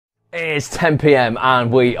It's 10 PM and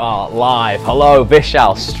we are live. Hello,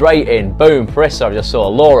 Vishal, straight in, boom, Parissa, I just saw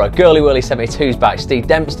Laura, Girly Whirly 72's back, Steve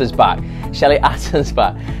Dempster's back, Shelley Atton's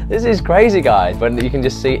back. This is crazy, guys, when you can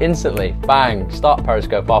just see instantly, bang, start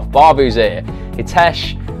Periscope off, Barbu's here,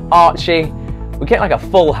 Hitesh, Archie, we get like a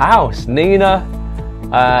full house, Nina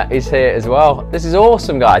is here as well. This is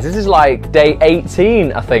awesome, guys. This is like day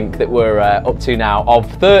 18, I think, that we're up to now, of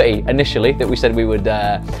 30 initially that we said we would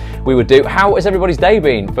do. How has everybody's day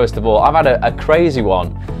been, first of all? I've had a crazy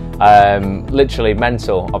one, literally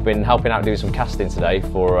mental. I've been helping out doing some casting today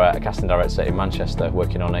for a casting director in Manchester,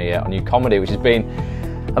 working on a new comedy, which has been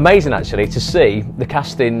amazing actually to see the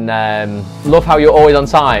casting. Love how you're always on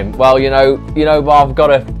time. Well, you know, I've got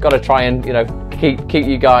to try and keep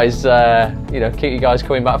you guys keep you guys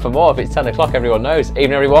coming back for more. If it's 10 o'clock, everyone knows.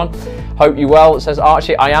 Evening, everyone. Hope you well. It says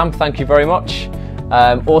Archie. I am. Thank you very much.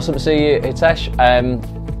 Awesome to see you, Hitesh.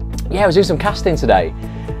 Yeah, I was doing some casting today,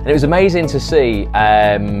 and it was amazing to see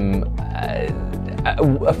a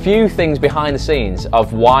few things behind the scenes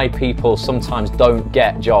of why people sometimes don't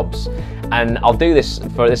get jobs. And I'll do this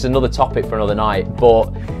is another topic for another night,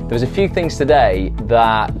 but there was a few things today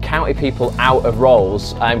that counted people out of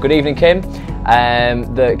roles. Good evening, Kim.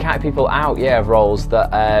 That counted people out, of roles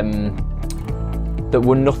that that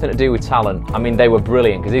were nothing to do with talent. I mean, they were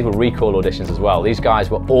brilliant because these were recall auditions as well. These guys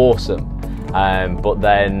were awesome. But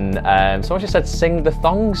then someone just said, sing the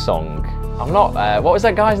thong song. I'm not, what was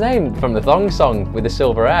that guy's name from the thong song with the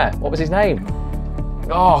silver hair? What was his name?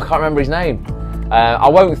 Oh, I can't remember his name. I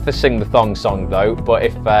won't sing the thong song though, but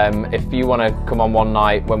if you want to come on one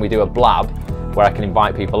night when we do a blab, where I can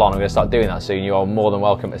invite people on, I'm going to start doing that soon, you are more than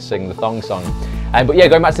welcome to sing the thong song. But yeah,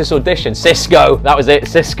 going back to this audition, Cisco, that was it,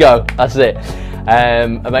 Cisco, that's it.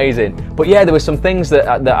 Amazing. But yeah, there were some things that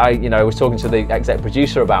I was talking to the exec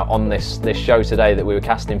producer about on this show today that we were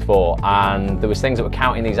casting for, and there was things that were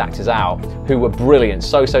counting these actors out who were brilliant,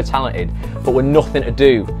 so talented, but were nothing to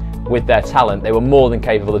do with their talent. They were more than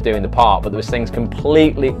capable of doing the part, but there was things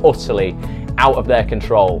completely, utterly out of their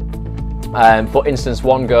control. For instance,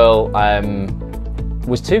 one girl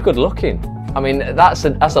was too good looking. I mean, that's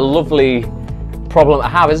a lovely problem to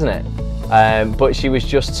have, isn't it? But she was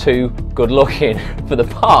just too good looking for the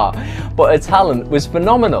part, but her talent was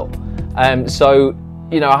phenomenal. So,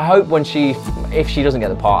 I hope if she doesn't get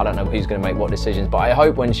the part, I don't know who's going to make what decisions, but I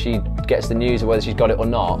hope when she gets the news of whether she's got it or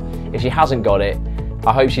not, if she hasn't got it,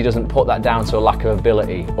 I hope she doesn't put that down to a lack of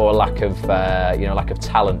ability or a lack of, lack of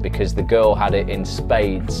talent, because the girl had it in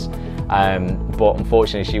spades. But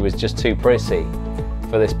unfortunately, she was just too pretty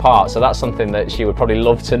for this part. So that's something that she would probably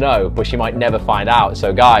love to know, but she might never find out.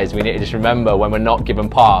 So guys, we need to just remember, when we're not given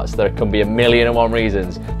parts, there can be 1,000,001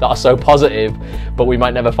 reasons that are so positive, but we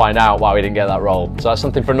might never find out why we didn't get that role. So that's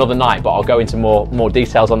something for another night, but I'll go into more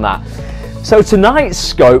details on that. So tonight's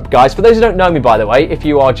scope, guys, for those who don't know me, by the way, if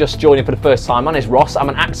you are just joining for the first time, my name is Ross. I'm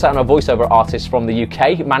an actor and a voiceover artist from the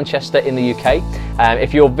UK, Manchester in the UK.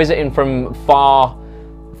 If you're visiting from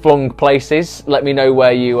far-flung places, let me know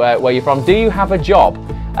where you're from. Do you have a job?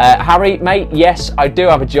 Harry, mate, yes, I do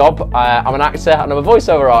have a job. I'm an actor and I'm a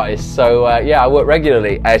voiceover artist, so yeah, I work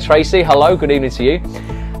regularly. Tracy, hello, good evening to you.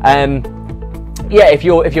 Yeah, if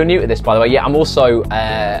you're new to this, by the way, yeah, I'm also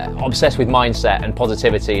obsessed with mindset and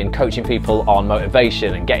positivity and coaching people on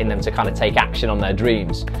motivation and getting them to kind of take action on their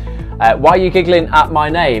dreams. Why are you giggling at my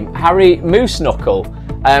name? Harry Moose Knuckle.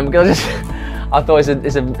 Because I thought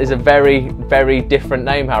it's a very, very different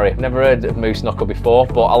name, Harry. I've never heard of Moose Knuckle before,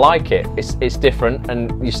 but I like it. It's different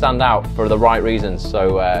and you stand out for the right reasons,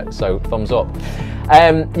 so thumbs up.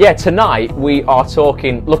 Yeah, tonight we are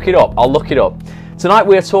talking, look it up, I'll look it up. Tonight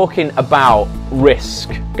we are talking about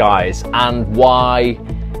risk, guys, and why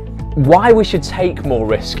we should take more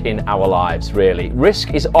risk in our lives, really.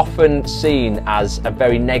 Risk is often seen as a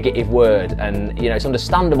very negative word, and it's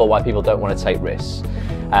understandable why people don't want to take risks.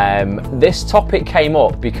 This topic came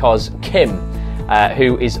up because Kim,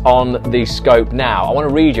 who is on the scope now, I want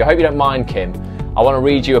to read you, I hope you don't mind, Kim. I want to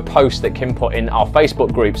read you a post that Kim put in our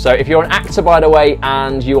Facebook group. So if you're an actor, by the way,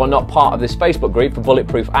 and you are not part of this Facebook group for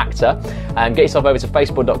Bulletproof Actor, get yourself over to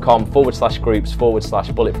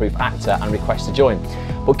facebook.com/groups/Bulletproof Actor and request to join.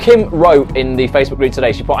 But Kim wrote in the Facebook group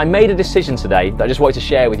today, she put, I made a decision today that I just wanted to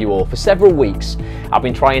share with you all. For several weeks, I've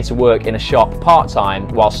been trying to work in a shop part-time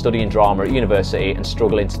while studying drama at university and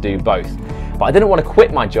struggling to do both. But I didn't want to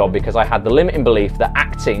quit my job because I had the limiting belief that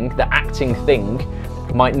the acting thing,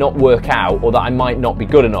 might not work out, or that I might not be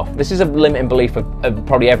good enough. This is a limiting belief of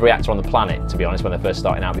probably every actor on the planet, to be honest, when they're first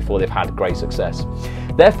starting out before they've had great success.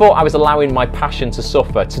 Therefore, I was allowing my passion to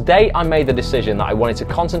suffer. Today, I made the decision that I wanted to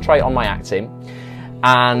concentrate on my acting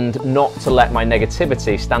and not to let my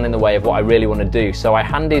negativity stand in the way of what I really want to do. So I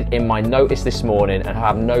handed in my notice this morning and I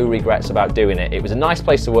have no regrets about doing it. It was a nice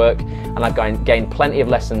place to work and I've gained plenty of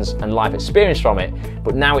lessons and life experience from it,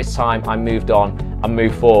 but now it's time I moved on and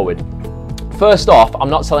moved forward. First off, I'm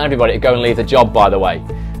not telling everybody to go and leave the job, by the way.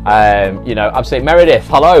 You know, I'm saying, Meredith,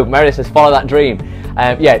 hello, Meredith says follow that dream.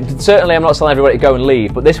 Yeah, certainly I'm not telling everybody to go and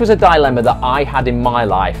leave, but this was a dilemma that I had in my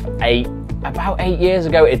life about 8 years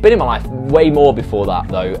ago. It'd been in my life way more before that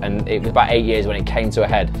though, and it was about 8 years when it came to a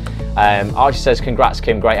head. Archie says, congrats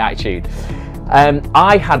Kim, great attitude.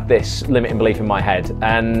 I had this limiting belief in my head,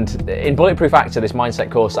 and in Bulletproof Actor, this mindset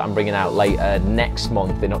course that I'm bringing out later next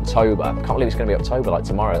month in October, I can't believe it's going to be October, like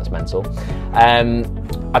tomorrow, that's mental.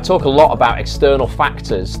 I talk a lot about external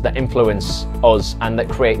factors that influence us and that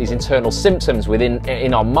create these internal symptoms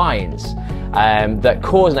in our minds that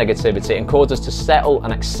cause negativity and cause us to settle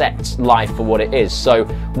and accept life for what it is. So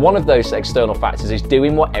one of those external factors is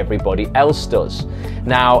doing what everybody else does.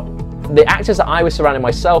 Now, the actors that I was surrounding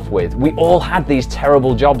myself with, we all had these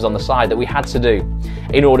terrible jobs on the side that we had to do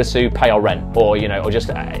in order to pay our rent, or you know, or just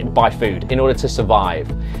buy food in order to survive.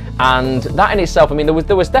 And that in itself, I mean,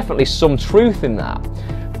 there was definitely some truth in that,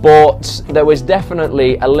 but there was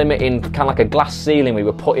definitely a limiting, kind of like a glass ceiling we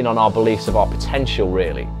were putting on our beliefs of our potential,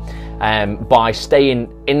 really. By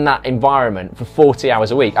staying in that environment for 40 hours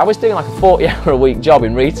a week. I was doing like a 40-hour-a-week job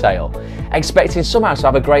in retail, expecting somehow to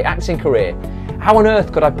have a great acting career. How on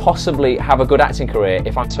earth could I possibly have a good acting career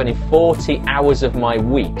if I'm spending 40 hours of my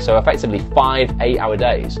week, so effectively 5 8-hour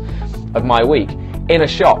days of my week, in a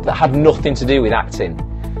shop that had nothing to do with acting?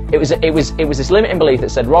 It was this limiting belief that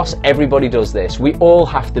said, Ross, everybody does this. We all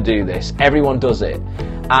have to do this. Everyone does it.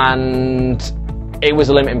 And it was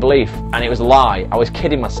a limiting belief, and it was a lie. I was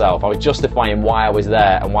kidding myself. I was justifying why I was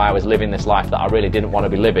there and why I was living this life that I really didn't want to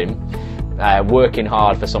be living, working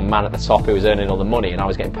hard for some man at the top who was earning all the money and I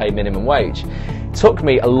was getting paid minimum wage. It took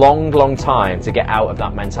me a long time to get out of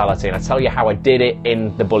that mentality, and I tell you how I did it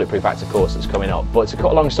in the Bulletproof Actor course that's coming up. But to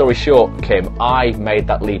cut a long story short, Kim, I made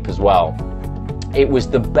that leap as well. It was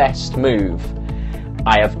the best move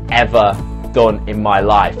I have ever done in my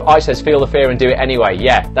life. I says feel the fear and do it anyway.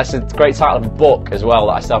 Yeah, that's a great title of a book as well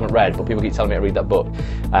that I still haven't read, but people keep telling me to read that book,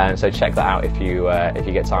 so check that out if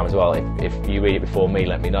you get time as well. If you read it before me,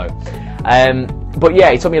 let me know. But yeah,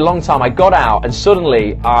 it took me a long time. I got out and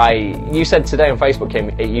suddenly you said today on Facebook,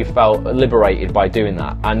 Kim, you felt liberated by doing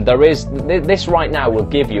that, and this right now will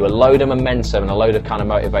give you a load of momentum and a load of kind of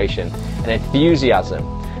motivation and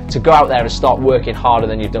enthusiasm to go out there and start working harder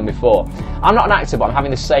than you've done before. I'm not an actor, but I'm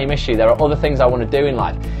having the same issue. There are other things I want to do in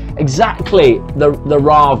life. Exactly, the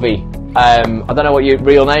Ravi. I don't know what your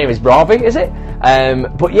real name is. Ravi, is it?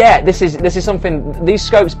 But yeah, this is something. These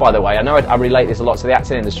scopes, by the way, I know I relate this a lot to the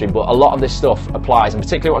acting industry, but a lot of this stuff applies, and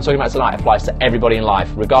particularly what I'm talking about tonight applies to everybody in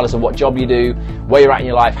life, regardless of what job you do, where you're at in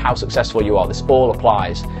your life, how successful you are. This all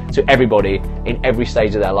applies to everybody in every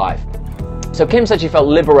stage of their life. So Kim said she felt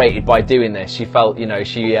liberated by doing this. She felt, you know,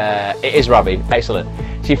 it is Ravi, excellent.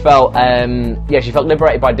 She felt, she felt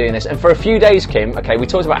liberated by doing this. And for a few days, Kim, okay, we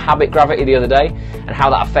talked about habit gravity the other day and how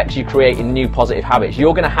that affects you creating new positive habits.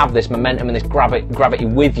 You're going to have this momentum and this gravity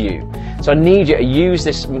with you. So I need you to use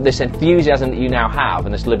this enthusiasm that you now have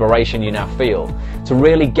and this liberation you now feel to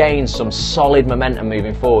really gain some solid momentum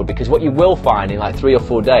moving forward. Because what you will find in like 3 or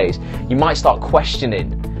 4 days, you might start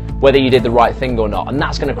questioning whether you did the right thing or not, and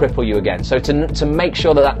that's going to cripple you again. So to make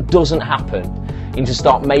sure that that doesn't happen, you need to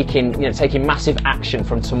start taking massive action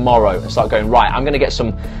from tomorrow and start going, right, I'm going to get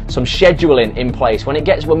some scheduling in place.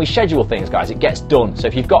 When we schedule things, guys, it gets done. So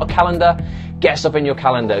if you've got a calendar, get stuff in your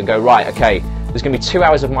calendar and go, right, okay, there's going to be 2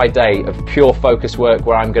 hours of my day of pure focused work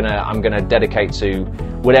where I'm gonna dedicate to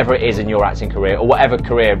whatever it is in your acting career, or whatever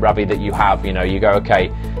career, Ravi, that you have. You know, you go,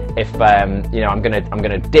 okay, if I'm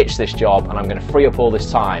gonna ditch this job and I'm gonna free up all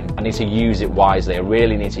this time, I need to use it wisely. I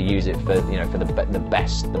really need to use it for the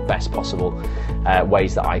best possible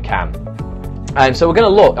ways that I can. And so we're gonna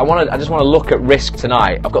look. I just want to look at risk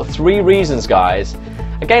tonight. I've got 3 reasons, guys.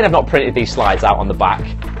 Again, I've not printed these slides out on the back,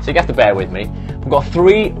 so you have to bear with me. We've got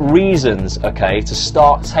 3 reasons, okay, to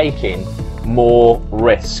start taking more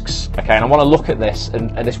risks. Okay, and I want to look at this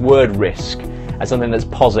and this word risk as something that's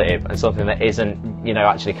positive and something that isn't, you know,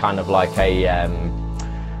 actually kind of like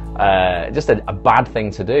just a bad thing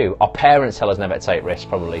to do. Our parents tell us never to take risks,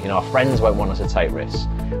 probably. You know, our friends won't want us to take risks.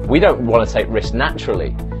 We don't want to take risks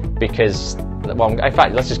naturally because, well, in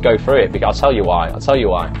fact, let's just go through it because I'll tell you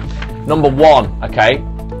why. Number 1, okay,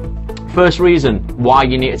 first reason why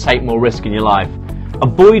you need to take more risk in your life.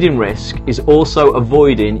 Avoiding risk is also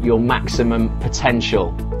avoiding your maximum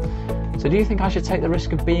potential. So do you think I should take the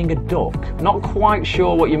risk of being a duck? Not quite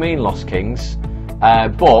sure what you mean, Lost Kings,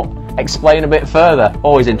 but explain a bit further.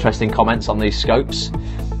 Always interesting comments on these scopes.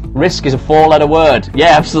 Risk is a 4-letter word.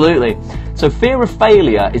 Yeah, absolutely. So fear of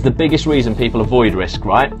failure is the biggest reason people avoid risk,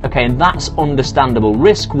 right? Okay, and that's understandable.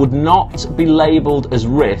 Risk would not be labelled as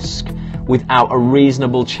risk without a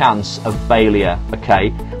reasonable chance of failure,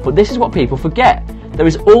 okay? But this is what people forget. There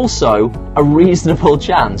is also a reasonable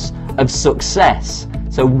chance of success.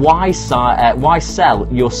 So why sell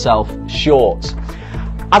yourself short?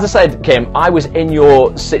 As I said, Kim, I was in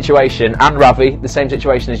your situation, and Ravi, the same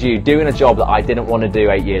situation as you, doing a job that I didn't want to do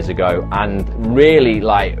 8 years ago, and really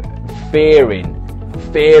like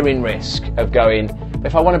fearing risk of going,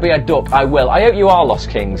 if I want to be a duck, I will. I hope you are, Lost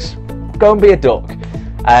Kings. Go and be a duck.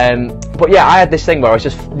 But yeah, I had this thing where I was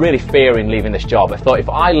just really fearing leaving this job. I thought, if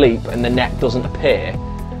I leap and the net doesn't appear,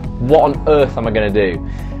 what on earth am I going to do?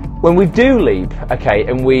 When we do leap, okay,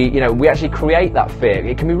 and we actually create that fear,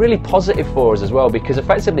 it can be really positive for us as well, because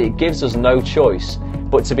effectively it gives us no choice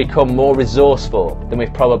but to become more resourceful than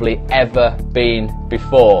we've probably ever been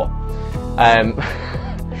before. I'm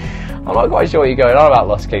not quite sure what you're going on about,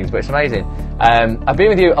 Lost Kings, but it's amazing. I've been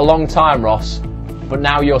with you a long time, Ross, but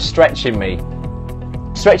now you're stretching me.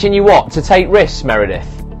 Stretching you what? To take risks, Meredith?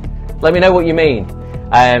 Let me know what you mean.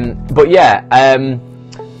 But yeah,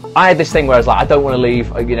 I had this thing where I was like, I don't want to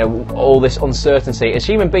leave, all this uncertainty. As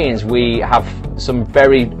human beings, we have some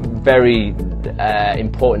very, very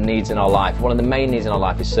important needs in our life. One of the main needs in our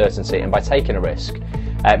life is certainty, and by taking a risk.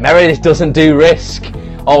 Meredith doesn't do risk.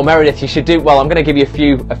 Oh, Meredith, you should do, well, I'm going to give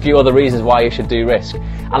you a few other reasons why you should do risk.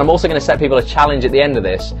 And I'm also going to set people a challenge at the end of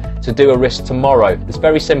this to do a risk tomorrow. It's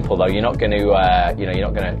very simple though. You're not going to,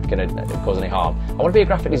 you're not going to cause any harm. I want to be a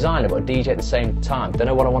graphic designer, but a DJ at the same time. Don't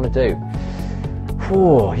know what I want to do.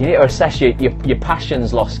 Ooh, you need to assess your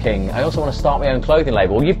passions, Lost King. I also want to start my own clothing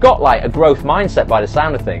label. You've got like a growth mindset by the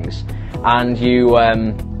sound of things, and you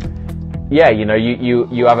have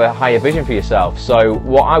a higher vision for yourself. So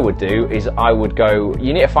what I would do is I would go,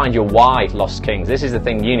 you need to find your why, Lost Kings. This is the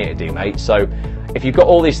thing you need to do, mate. So if you've got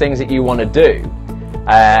all these things that you want to do,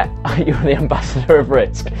 you're the ambassador of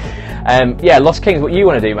risk. Yeah, Lost Kings, what you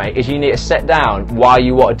want to do, mate, is you need to set down why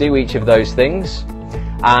you want to do each of those things.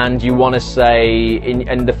 And you want to say,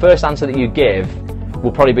 and the first answer that you give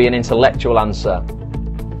will probably be an intellectual answer.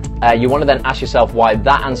 You want to then ask yourself why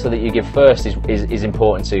that answer that you give first is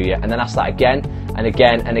important to you, and then ask that again and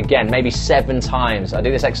again and again, maybe 7 times. I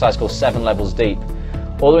do this exercise called 7 levels deep.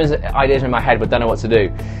 All the ideas in my head but don't know what to do.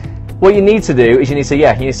 What you need to do is you need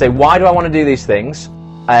to say, why do I want to do these things?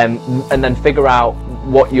 And then figure out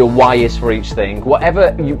what your why is for each thing.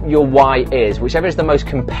 Whatever your why is, whichever is the most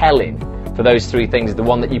compelling for those 3 things, is the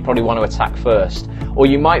one that you probably want to attack first. Or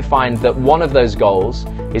you might find that one of those goals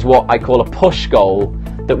is what I call a push goal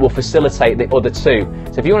that will facilitate the other 2.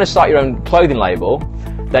 So if you want to start your own clothing label,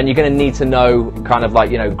 then you're going to need to know kind of like,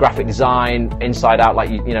 graphic design inside out, like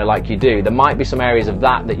you do. There might be some areas of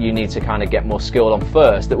that you need to kind of get more skilled on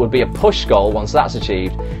first. That would be a push goal once that's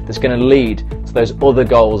achieved, that's going to lead to those other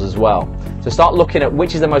goals as well. So start looking at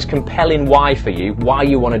which is the most compelling why for you, why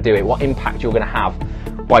you want to do it, what impact you're going to have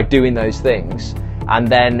by doing those things, and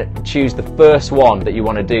then choose the first one that you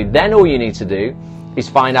want to do. Then all you need to do is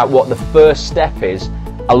find out what the first step is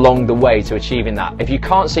along the way to achieving that. If you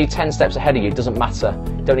can't see 10 steps ahead of you, it doesn't matter.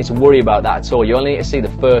 You don't need to worry about that at all. You only need to see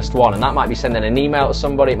the first one, and that might be sending an email to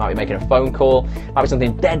somebody, it might be making a phone call, it might be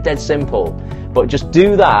something dead simple. But just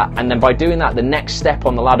do that, and then by doing that, the next step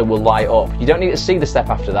on the ladder will light up. You don't need to see the step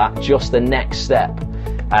after that, just the next step.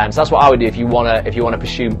 So that's what I would do if you want to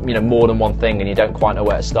pursue more than one thing and you don't quite know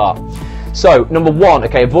where to start. So number 1,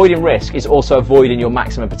 okay, avoiding risk is also avoiding your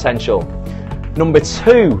maximum potential. Number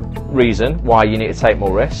 2 reason why you need to take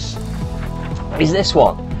more risks is this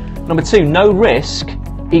one. Number 2, no risk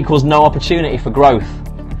equals no opportunity for growth.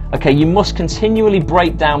 Okay, you must continually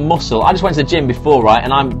break down muscle. I just went to the gym before, right,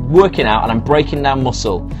 and I'm working out and I'm breaking down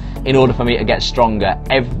muscle in order for me to get stronger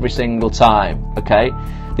every single time, okay?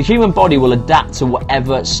 The human body will adapt to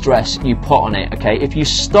whatever stress you put on it, okay? If you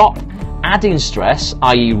stop adding stress,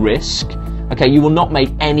 i.e. risk, okay, you will not make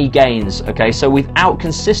any gains, okay? So without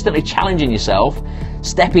consistently challenging yourself,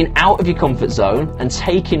 stepping out of your comfort zone and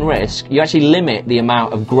taking risk, you actually limit the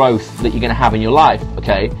amount of growth that you're going to have in your life,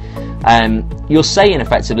 okay? You're saying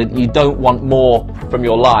effectively that you don't want more from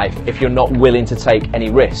your life if you're not willing to take any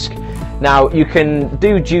risk. Now, you can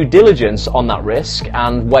do due diligence on that risk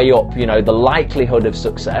and weigh up, the likelihood of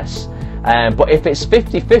success. But if it's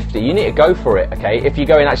 50-50, you need to go for it, okay? If you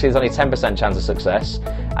go in, actually, there's only 10% chance of success,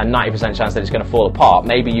 and 90% chance that it's going to fall apart.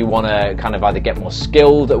 Maybe you want to kind of either get more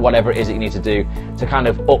skilled at whatever it is that you need to do to kind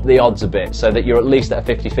of up the odds a bit so that you're at least at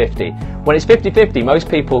a 50-50. When it's 50-50, most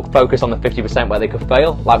people focus on the 50% where they could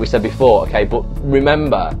fail, like we said before, okay? But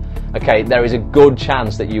remember, okay, there is a good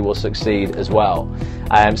chance that you will succeed as well.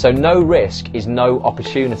 So no risk is no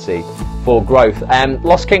opportunity for growth.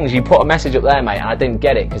 Lost Kings, you put a message up there, mate, and I didn't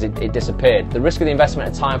get it because it disappeared. The risk of the investment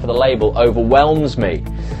and time for the label overwhelms me.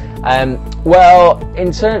 Well,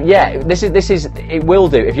 in turn, yeah, this is it will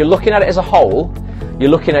do. If you're looking at it as a whole, you're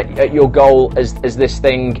looking at your goal as this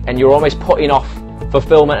thing, and you're almost putting off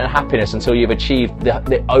fulfillment and happiness until you've achieved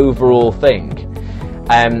the overall thing.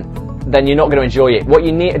 Then you're not going to enjoy it. What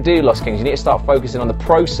you need to do, Lost Kings, you need to start focusing on the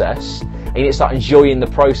process, and you need to start enjoying the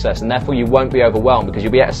process, and therefore you won't be overwhelmed because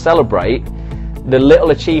you'll be able to celebrate the little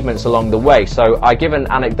achievements along the way. So I give an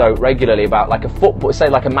anecdote regularly about like a football, say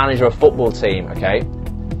like a manager of a football team, okay?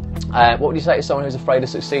 What would you say to someone who's afraid of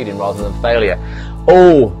succeeding rather than failure?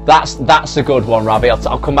 Oh, that's a good one, Ravi.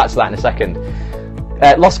 I'll come back to that in a second.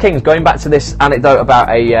 Lost Kings, going back to this anecdote about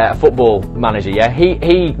a football manager, yeah,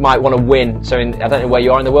 he might want to win. So I don't know where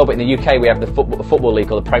you are in the world, but in the UK we have the football league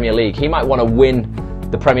called the Premier League. He might want to win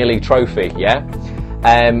the Premier League trophy, yeah,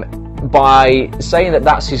 by saying that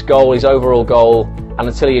that's his goal, his overall goal, and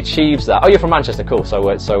until he achieves that. Oh, you're from Manchester, cool. So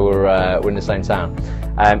we're in the same town.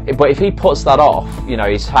 But if he puts that off, you know,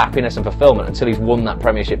 his happiness and fulfillment until he's won that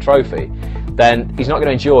Premiership trophy, then he's not going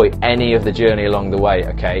to enjoy any of the journey along the way,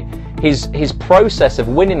 okay? His process of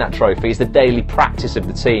winning that trophy is the daily practice of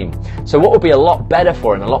the team. So what would be a lot better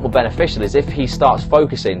for him, a lot more beneficial, is if he starts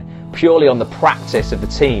focusing purely on the practice of the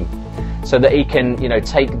team, so that he can, you know,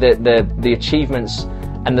 take the achievements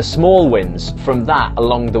and the small wins from that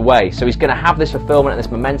along the way. So he's going to have this fulfillment and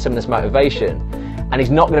this momentum and this motivation, and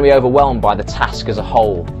he's not going to be overwhelmed by the task as a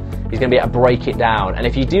whole. He's going to be able to break it down. And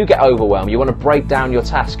if you do get overwhelmed, you want to break down your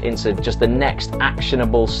task into just the next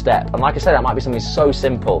actionable step. And like I said, that might be something so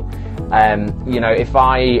simple. You know, if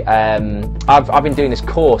I've been doing this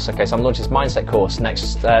course, okay, so I'm launching this mindset course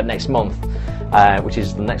next month, which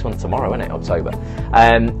is the next month tomorrow, isn't it, October?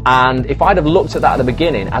 And if I'd have looked at that at the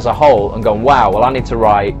beginning as a whole and gone, wow, well, I need to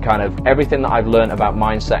write kind of everything that I've learned about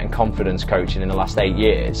mindset and confidence coaching in the last 8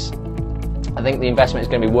 years, I think the investment is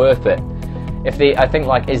going to be worth it. Is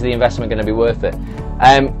the investment going to be worth it?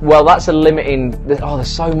 Well, that's a limiting. Oh,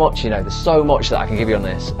 there's so much, you know. There's so much that I can give you on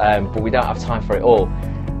this, but we don't have time for it all.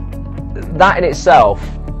 That in itself,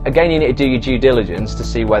 again, you need to do your due diligence to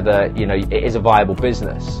see whether, you know, it is a viable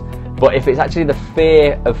business. But if it's actually the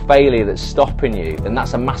fear of failure that's stopping you, then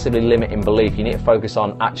that's a massively limiting belief. You need to focus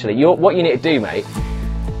on actually what you need to do, mate.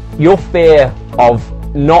 Your fear of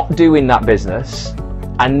not doing that business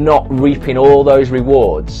and not reaping all those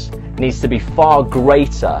rewards needs to be far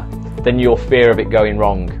greater than your fear of it going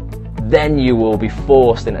wrong. Then you will be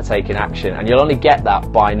forced into taking action, and you'll only get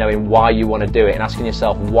that by knowing why you want to do it and asking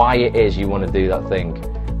yourself why it is you want to do that thing.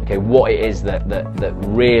 Okay, what it is that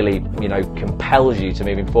really, you know, compels you to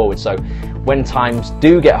moving forward. So when times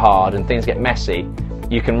do get hard and things get messy,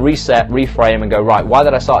 you can reset, reframe, and go, right, why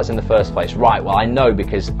did I start this in the first place? Right, well, I know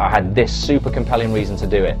because I had this super compelling reason to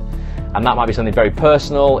do it. And that might be something very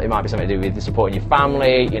personal, it might be something to do with supporting your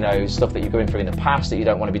family, you know, stuff that you're going through in the past that you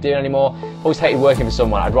don't want to be doing anymore. Always hated working for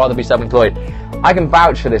someone, I'd rather be self-employed. I can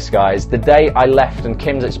vouch for this, guys. The day I left, and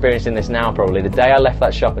Kim's experiencing this now probably, the day I left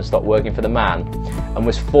that shop and stopped working for the man and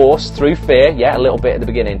was forced through fear, yeah, a little bit at the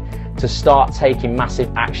beginning, to start taking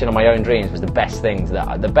massive action on my own dreams was the best thing that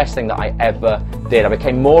I ever did. I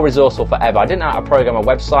became more resourceful forever. I didn't know how to program a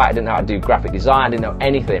website, I didn't know how to do graphic design, I didn't know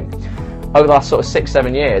anything. Over the last sort of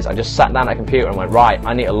 6-7 years, I just sat down at a computer and went, right,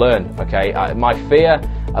 I need to learn, okay? My fear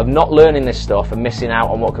of not learning this stuff and missing out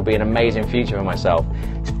on what could be an amazing future for myself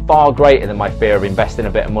is far greater than my fear of investing a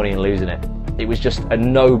bit of money and losing it. It was just a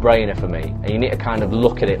no-brainer for me, and you need to kind of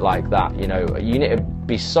look at it like that, you know? You need to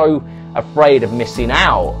be so afraid of missing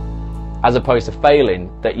out as opposed to failing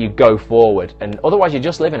that you go forward, and otherwise you're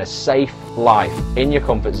just living a safe life in your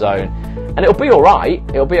comfort zone, and it'll be all right,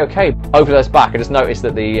 it'll be okay. Hopefully that's back. I just noticed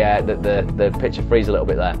that the picture freezed a little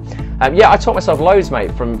bit there. Yeah, I taught myself loads,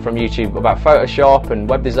 mate, from YouTube about Photoshop and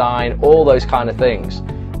web design, all those kind of things,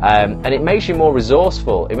 and it makes you more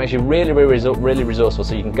resourceful. It makes you really resourceful,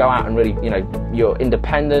 so you can go out and really, you know, you're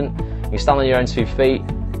independent, you stand on your own 2 feet.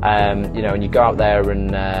 You know, and you go out there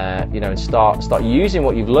and you know, and start using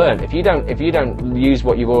what you've learned. If you don't use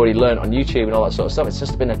what you've already learned on YouTube and all that sort of stuff, it's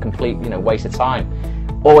just been a complete, you know, waste of time.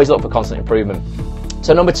 Always look for constant improvement.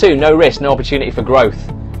 So number 2, no risk, no opportunity for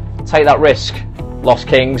growth. Take that risk, Lost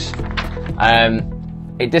Kings.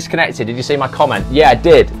 It disconnected. Did you see my comment? Yeah, I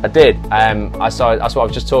did. I saw. That's what I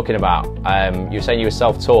was just talking about. You were saying you were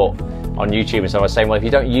self-taught. on YouTube and so I was saying, well, if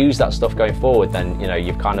you don't use that stuff going forward, then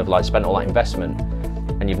you've kind of like spent all that investment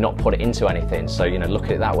and you've not put it into anything. So look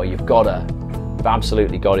at it that way. You've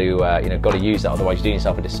absolutely got to use that, otherwise you're doing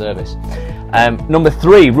yourself a disservice. Rule number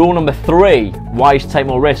three, why you should take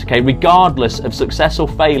more risk. Okay, regardless of success or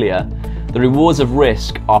failure, the rewards of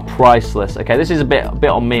risk are priceless. Okay, this is a bit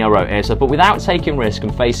on me I wrote here. So, but without taking risk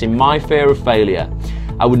and facing my fear of failure,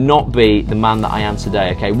 I would not be the man that I am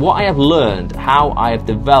today. Okay, what I have learned, how I have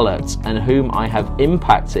developed, and whom I have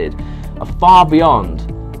impacted are far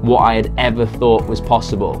beyond what I had ever thought was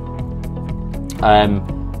possible.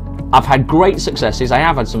 I've had great successes. I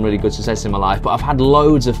have had some really good successes in my life, but I've had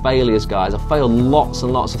loads of failures, guys. I've failed lots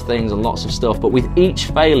and lots of things and lots of stuff, but with each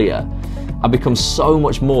failure, I've become so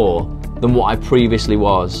much more than what I previously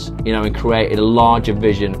was, and created a larger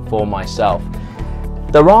vision for myself.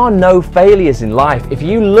 There are no failures in life. If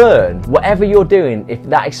you learn, whatever you're doing, if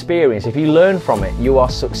you learn from it, you are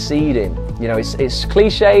succeeding. It's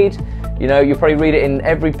cliched. You probably read it in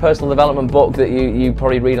every personal development book that you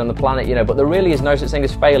probably read on the planet, but there really is no such thing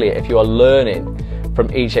as failure if you are learning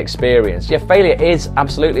from each experience. Yeah, failure is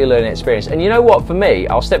absolutely a learning experience. And you know what, for me,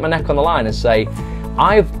 I'll stick my neck on the line and say,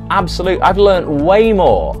 I've learned way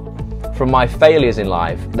more from my failures in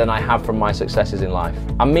life than I have from my successes in life.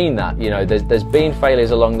 I mean that, there's been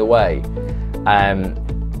failures along the way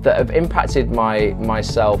that have impacted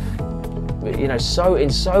myself, so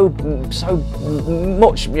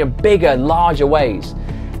much bigger, larger ways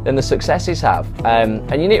than the successes have.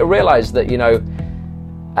 And you need to realize that,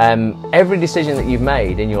 every decision that you've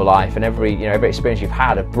made in your life and every experience you've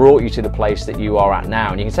had have brought you to the place that you are at now,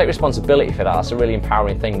 and you can take responsibility for that. That's a really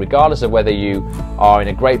empowering thing, regardless of whether you are in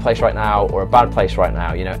a great place right now or a bad place right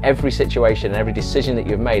now. Every situation and every decision that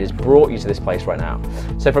you've made has brought you to this place right now.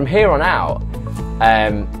 So from here on out,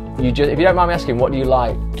 if you don't mind me asking, what do you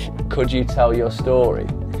like? Could you tell your story?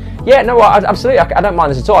 Yeah, no, absolutely. I don't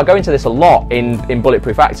mind this at all. I go into this a lot in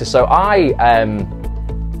Bulletproof Actor. So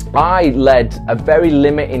I led a very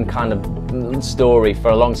limiting kind of story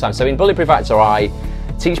for a long time. So in Bulletproof Actor, I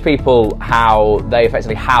teach people how they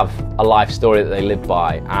effectively have a life story that they live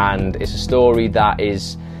by, and it's a story that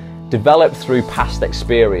is developed through past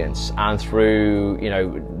experience and through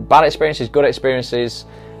bad experiences, good experiences,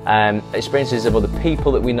 experiences of other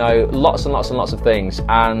people that we know, lots and lots and lots of things,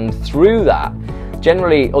 and through that,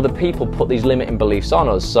 generally other people put these limiting beliefs on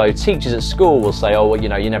us. So teachers at school will say, oh, well,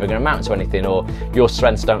 you're never going to amount to anything, or your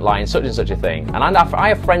strengths don't lie in such and such a thing. And I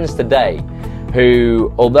have friends today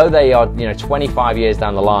who, although they are 25 years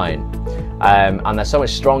down the line, and they're so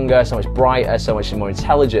much stronger, so much brighter, so much more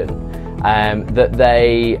intelligent, that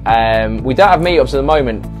we don't have meetups at the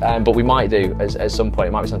moment, but we might do at some point.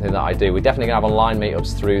 It might be something that I do. We're definitely going to have online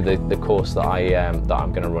meetups through the course that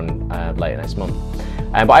I'm going to run later next month.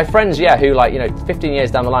 But I have friends, who 15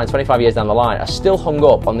 years down the line, 25 years down the line, are still hung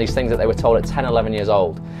up on these things that they were told at 10, 11 years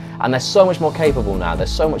old. And they're so much more capable now, they're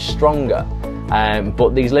so much stronger.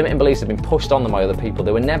 But these limiting beliefs have been pushed on them by other people.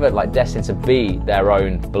 They were never destined to be their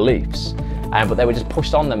own beliefs, but they were just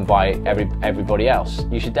pushed on them by everybody else.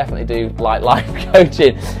 You should definitely do life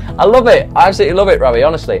coaching. I love it, I absolutely love it, Ravi,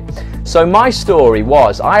 honestly. So my story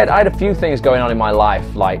was, I had a few things going on in my life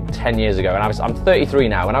 10 years ago, and I'm 33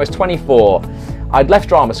 now. When I was 24, I'd left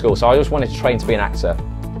drama school, so I just wanted to train to be an actor.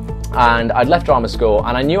 And I'd left drama school,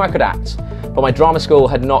 and I knew I could act, but my drama school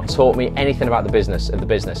had not taught me anything about the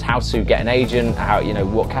business, how to get an agent, how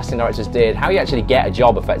what casting directors did, how you actually get a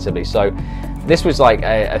job effectively. So this was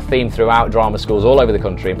a theme throughout drama schools all over the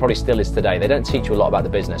country, and probably still is today. They don't teach you a lot about the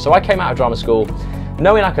business. So I came out of drama school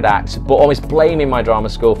knowing I could act, but always blaming my drama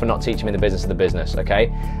school for not teaching me the business of the business,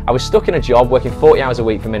 okay? I was stuck in a job working 40 hours a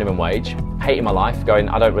week for minimum wage, hating my life, going,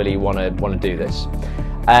 I don't really want to do this.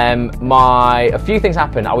 A few things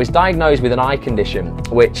happened. I was diagnosed with an eye condition,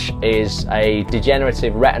 which is a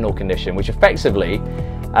degenerative retinal condition, which effectively,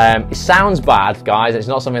 it sounds bad, guys, it's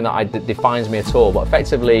not something that defines me at all, but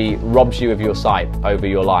effectively robs you of your sight over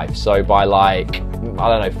your life. So by I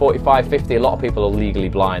don't know, 45, 50, a lot of people are legally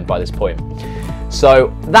blind by this point.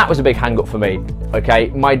 So that was a big hang up for me, okay?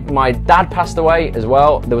 My dad passed away as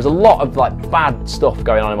well. There was a lot of bad stuff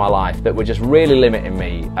going on in my life that were just really limiting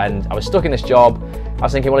me, and I was stuck in this job. I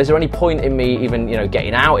was thinking, well, is there any point in me even,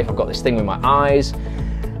 getting out if I've got this thing with my eyes?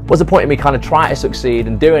 What's the point in me kind of trying to succeed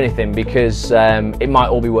and do anything, because it might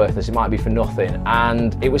all be worthless, it might be for nothing.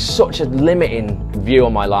 And it was such a limiting view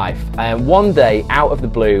on my life. And one day, out of the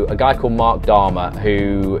blue, a guy called Mark Dharma,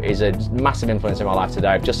 who is a massive influence in my life today,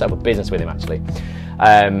 I've just set up a business with him actually.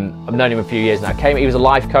 I've known him a few years now. He was a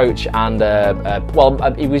life coach, and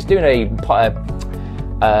he was doing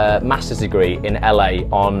a master's degree in LA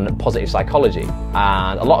on positive psychology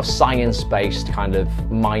and a lot of science-based kind of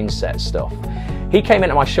mindset stuff. He came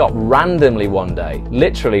into my shop randomly one day,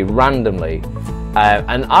 literally randomly,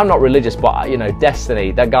 and I'm not religious, but you know,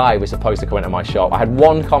 destiny, that guy was supposed to come into my shop. I had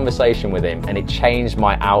one conversation with him and it changed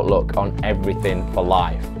my outlook on everything for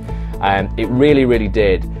life. It really, really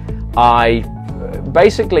did. I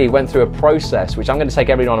basically went through a process, which I'm going to take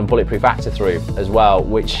everyone on Bulletproof Actor through as well,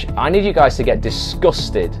 which I need you guys to get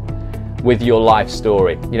disgusted with your life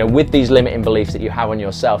story, you know, with these limiting beliefs that you have on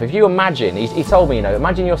yourself. If you imagine, he told me, you know,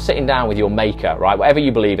 imagine you're sitting down with your maker, right? Whatever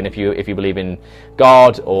you believe in, if you believe in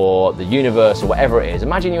God or the universe or whatever it is,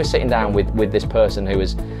 imagine you were sitting down with this person who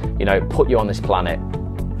has, you know, put you on this planet.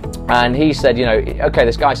 And he said, you know, okay,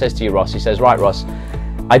 this guy says to you, Ross, he says, right, Ross,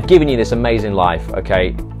 I've given you this amazing life,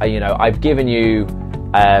 okay? You know, I've given you,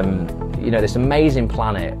 you know, this amazing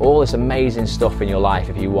planet, all this amazing stuff in your life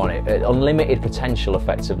if you want it, unlimited potential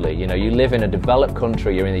effectively. You know, you live in a developed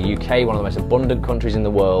country, you're in the UK, one of the most abundant countries in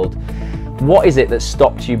the world. What is it that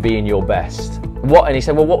stopped you being your best? And he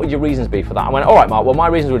said, well, what would your reasons be for that? I went, all right, Mark, well, my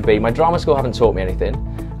reasons would be my drama school haven't taught me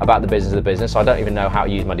anything about the business, so I don't even know how to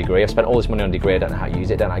use my degree. I've spent all this money on a degree, I don't know how to use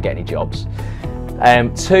it, don't know how to get any jobs.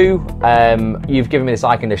 2, you've given me this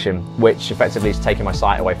eye condition, which effectively is taking my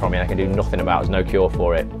sight away from me and I can do nothing about it, there's no cure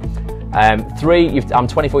for it. 3, I'm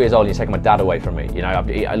 24 years old and you've taken my dad away from me. You know,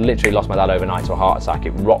 I literally lost my dad overnight to a heart attack.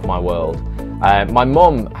 It rocked my world. My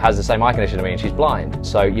mum has the same eye condition as me and she's blind.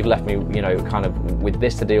 So you've left me, you know, kind of with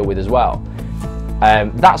this to deal with as well.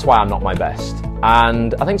 That's why I'm not my best.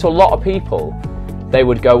 And I think to a lot of people, they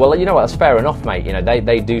would go, well, you know what, that's fair enough, mate. You know,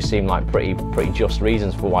 they do seem like pretty just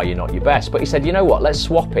reasons for why you're not your best. But he said, you know what, let's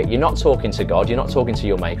swap it. You're not talking to God, you're not talking to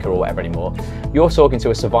your maker or whatever anymore. You're talking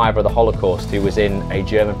to a survivor of the Holocaust who was in a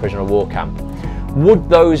German prisoner of war camp. Would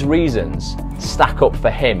those reasons stack up for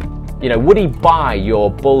him? You know, would he buy your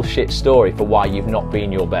bullshit story for why you've not been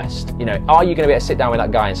your best? You know, are you going to be able to sit down with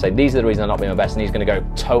that guy and say, these are the reasons I'm not being my best, and he's going to go,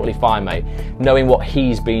 totally fine, mate, knowing what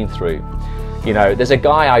he's been through? You know, there's a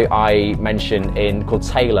guy I mention called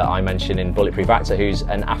Taylor, I mention in Bulletproof Actor, who's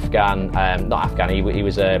an Afghan, not Afghan, he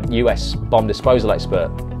was a US bomb disposal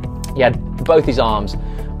expert. He had both his arms,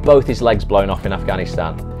 both his legs blown off in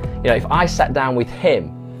Afghanistan. You know, if I sat down with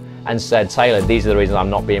him and said, Taylor, these are the reasons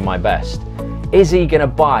I'm not being my best, is he gonna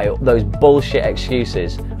buy those bullshit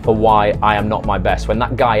excuses for why I am not my best, when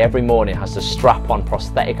that guy every morning has to strap on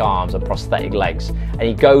prosthetic arms and prosthetic legs and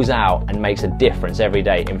he goes out and makes a difference every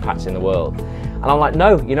day, impacting the world? And I'm like,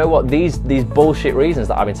 no, you know what, these bullshit reasons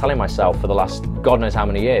that I've been telling myself for the last God knows how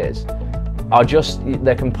many years are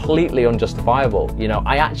they're completely unjustifiable. You know,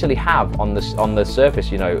 I actually have on the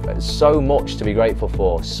surface, you know, so much to be grateful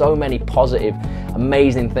for, so many positive,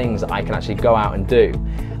 amazing things that I can actually go out and do.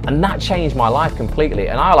 And that changed my life completely.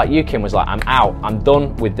 And I, like you, Kim, was like, I'm out. I'm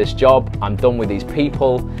done with this job. I'm done with these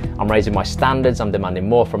people. I'm raising my standards. I'm demanding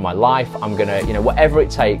more from my life. I'm gonna, you know, whatever it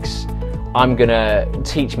takes, I'm gonna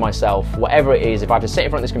teach myself whatever it is. If I have to sit in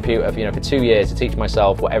front of this computer for, you know, for 2 years to teach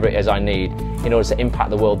myself whatever it is I need in order to impact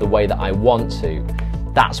the world the way that I want to,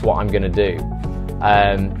 that's what I'm gonna do.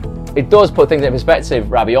 It does put things in perspective,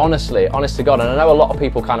 Rabbi, honestly, honest to God. And I know a lot of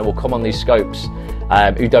people kind of will come on these scopes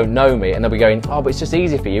who don't know me, and they'll be going, oh, but it's just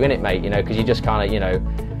easy for you, isn't it, mate? You know, because you just kind of, you know,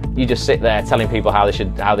 you just sit there telling people how they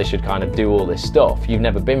should kind of do all this stuff. You've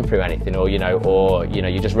never been through anything, or you know,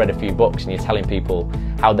 you just read a few books and you're telling people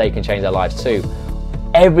how they can change their lives too.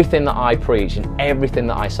 Everything that I preach and everything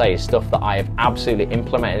that I say is stuff that I have absolutely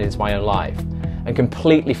implemented into my own life and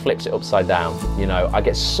completely flips it upside down. You know, I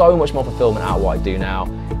get so much more fulfillment out of what I do now.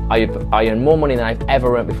 I earn more money than I've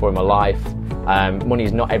ever earned before in my life. Money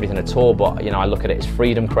is not everything at all, but you know, I look at it as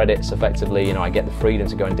freedom credits effectively. You know, I get the freedom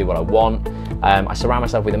to go and do what I want. I surround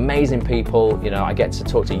myself with amazing people. You know, I get to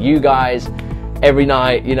talk to you guys every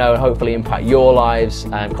night, you know, and hopefully impact your lives.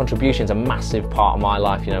 Contribution's a massive part of my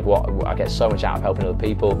life. You know, what I get so much out of helping other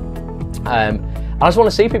people. I just want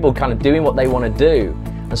to see people kind of doing what they want to do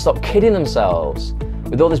and stop kidding themselves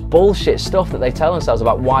with all this bullshit stuff that they tell themselves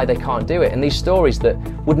about why they can't do it, and these stories that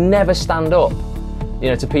would never stand up, you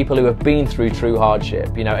know, to people who have been through true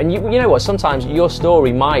hardship, you know. And you know what, sometimes your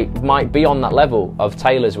story might be on that level of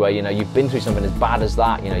Taylor's, where, you know, you've been through something as bad as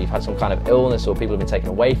that, you know, you've had some kind of illness or people have been taken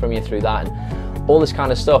away from you through that and all this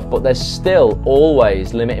kind of stuff, but there's still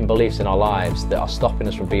always limiting beliefs in our lives that are stopping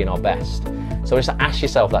us from being our best. So just ask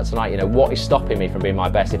yourself that tonight, you know, what is stopping me from being my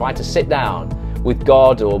best? If I had to sit down with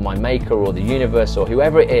God or my maker or the universe or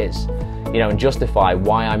whoever it is, you know, and justify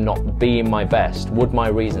why I'm not being my best, would my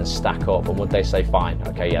reasons stack up, and would they say, fine,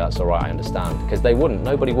 okay, yeah, that's all right, I understand? Because they wouldn't,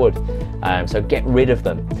 nobody would. So get rid of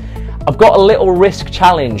them. I've got a little risk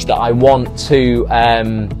challenge that I want to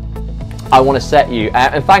I want to set you.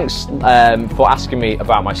 And thanks for asking me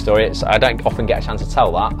about my story. I don't often get a chance to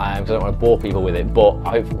tell that because I don't want to bore people with it, but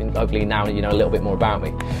hopefully now you know a little bit more about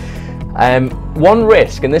me. One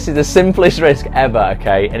risk, and this is the simplest risk ever,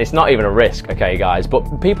 okay, and it's not even a risk, okay guys, but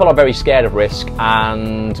people are very scared of risk,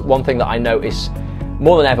 and one thing that I notice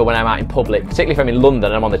more than ever when I'm out in public, particularly if I'm in London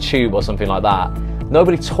and I'm on the tube or something like that,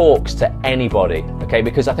 nobody talks to anybody, okay,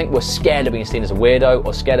 because I think we're scared of being seen as a weirdo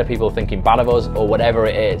or scared of people thinking bad of us or whatever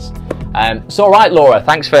it is. So all right, Laura,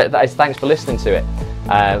 thanks for listening to it.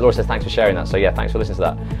 Laura says thanks for sharing that, so yeah, thanks for listening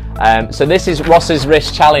to that. So this is Ross's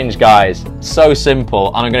risk challenge, guys. So simple,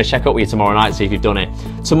 and I'm going to check up with you tomorrow night, see if you've done it.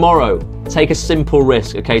 Tomorrow, take a simple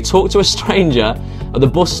risk, okay? Talk to a stranger at the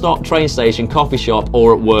bus stop, train station, coffee shop,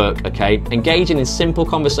 or at work, okay? Engaging in simple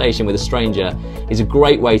conversation with a stranger is a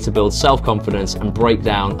great way to build self-confidence and break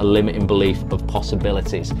down a limiting belief of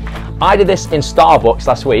possibilities. I did this in Starbucks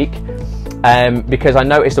last week. Because I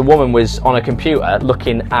noticed a woman was on a computer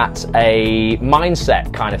looking at a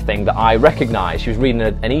mindset kind of thing that I recognised. She was reading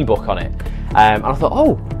an ebook on it, and I thought,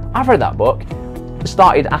 oh, I've read that book.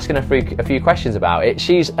 Started asking her a few questions about it.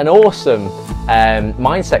 She's an awesome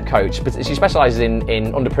mindset coach, but she specialises in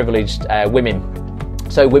underprivileged women.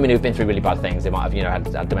 So women who've been through really bad things, they might have,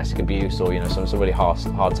 had domestic abuse or, some really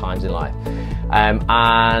hard times in life.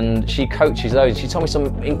 And she coaches those. She told me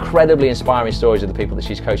some incredibly inspiring stories of the people that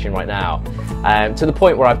she's coaching right now. To the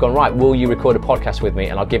point where I've gone, right, will you record a podcast with me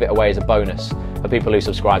and I'll give it away as a bonus for people who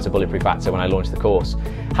subscribe to Bulletproof Actor when I launch the course.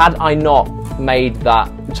 Had I not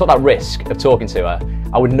took that risk of talking to her,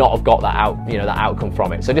 I would not have got that outcome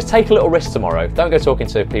from it. So just take a little risk tomorrow. Don't go talking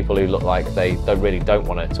to people who look like they really don't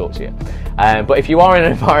want to talk to you. But if you are in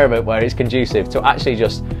an environment where it's conducive to actually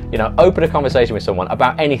just, open a conversation with someone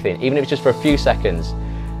about anything, even if it's just for a few seconds,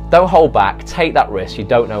 don't hold back, take that risk. You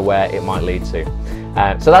don't know where it might lead to.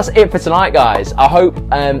 So that's it for tonight, guys. I hope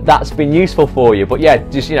that's been useful for you. But yeah,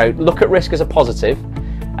 just, look at risk as a positive.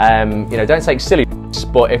 Don't take silly risks,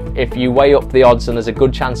 but if you weigh up the odds and there's a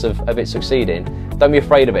good chance of it succeeding, don't be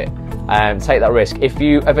afraid of it. Take that risk. If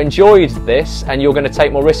you have enjoyed this and you're going to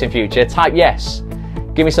take more risks in future, type yes.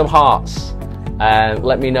 Give me some hearts.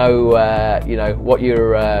 Let me know, what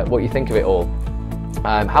you think of it all.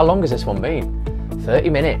 How long has this one been? 30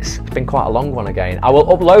 minutes. It's been quite a long one again. I will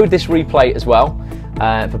upload this replay as well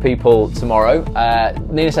for people tomorrow.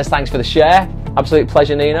 Nina says thanks for the share. Absolute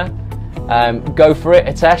pleasure, Nina. Go for it,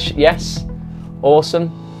 Hitesh. Yes.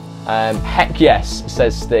 Awesome. Heck yes,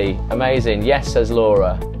 says Steve. Amazing. Yes, says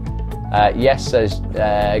Laura. Yes, says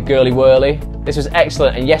Girly Whirly. This was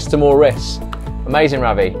excellent, and yes to more risks. Amazing,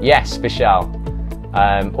 Ravi. Yes, Vishal.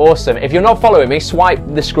 Awesome. If you're not following me, swipe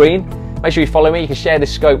the screen. Make sure you follow me. You can share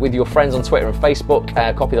this scope with your friends on Twitter and Facebook.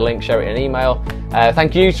 Copy the link, share it in an email.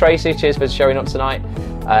 Thank you, Tracy. Cheers for showing up tonight.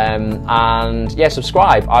 And yeah,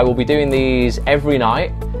 subscribe. I will be doing these every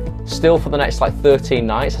night. Still for the next 13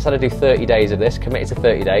 nights. I said I'd do 30 days of this, committed to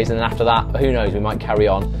 30 days, and then after that, who knows, we might carry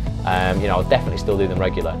on. I'll definitely still do them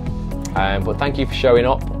regular. But thank you for showing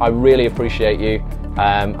up. I really appreciate you.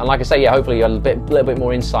 And like I say, yeah, hopefully you had a little bit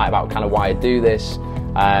more insight about kind of why I do this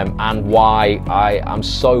and why I am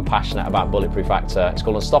so passionate about Bulletproof Actor. It's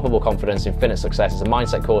called Unstoppable Confidence, Infinite Success. It's a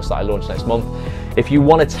mindset course that I launch next month. If you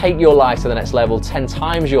want to take your life to the next level, 10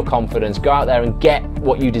 times your confidence, go out there and get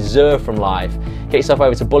what you deserve from life. Get yourself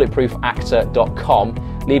over to bulletproofactor.com.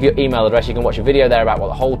 Leave your email address. You can watch a video there about what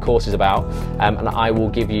the whole course is about, and I will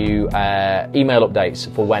give you email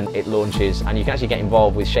updates for when it launches, and you can actually get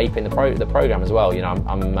involved with shaping the program as well.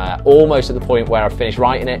 I'm almost at the point where I've finished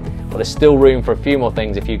writing it, but there's still room for a few more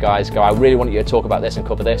things. If you guys go, I really want you to talk about this and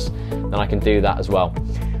cover this, then I can do that as well.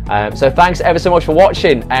 So thanks ever so much for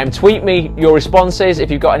watching. Tweet me your responses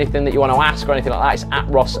if you've got anything that you want to ask or anything like that. It's at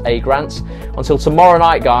Ross A. Grant. Until tomorrow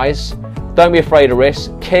night, guys, don't be afraid of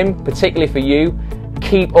risk. Kim, particularly for you,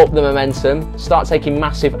 keep up the momentum. Start taking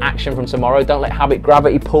massive action from tomorrow. Don't let habit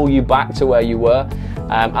gravity pull you back to where you were.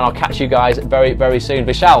 And I'll catch you guys very, very soon.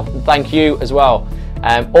 Vishal, thank you as well.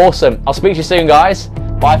 Awesome. I'll speak to you soon, guys.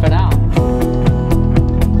 Bye for now.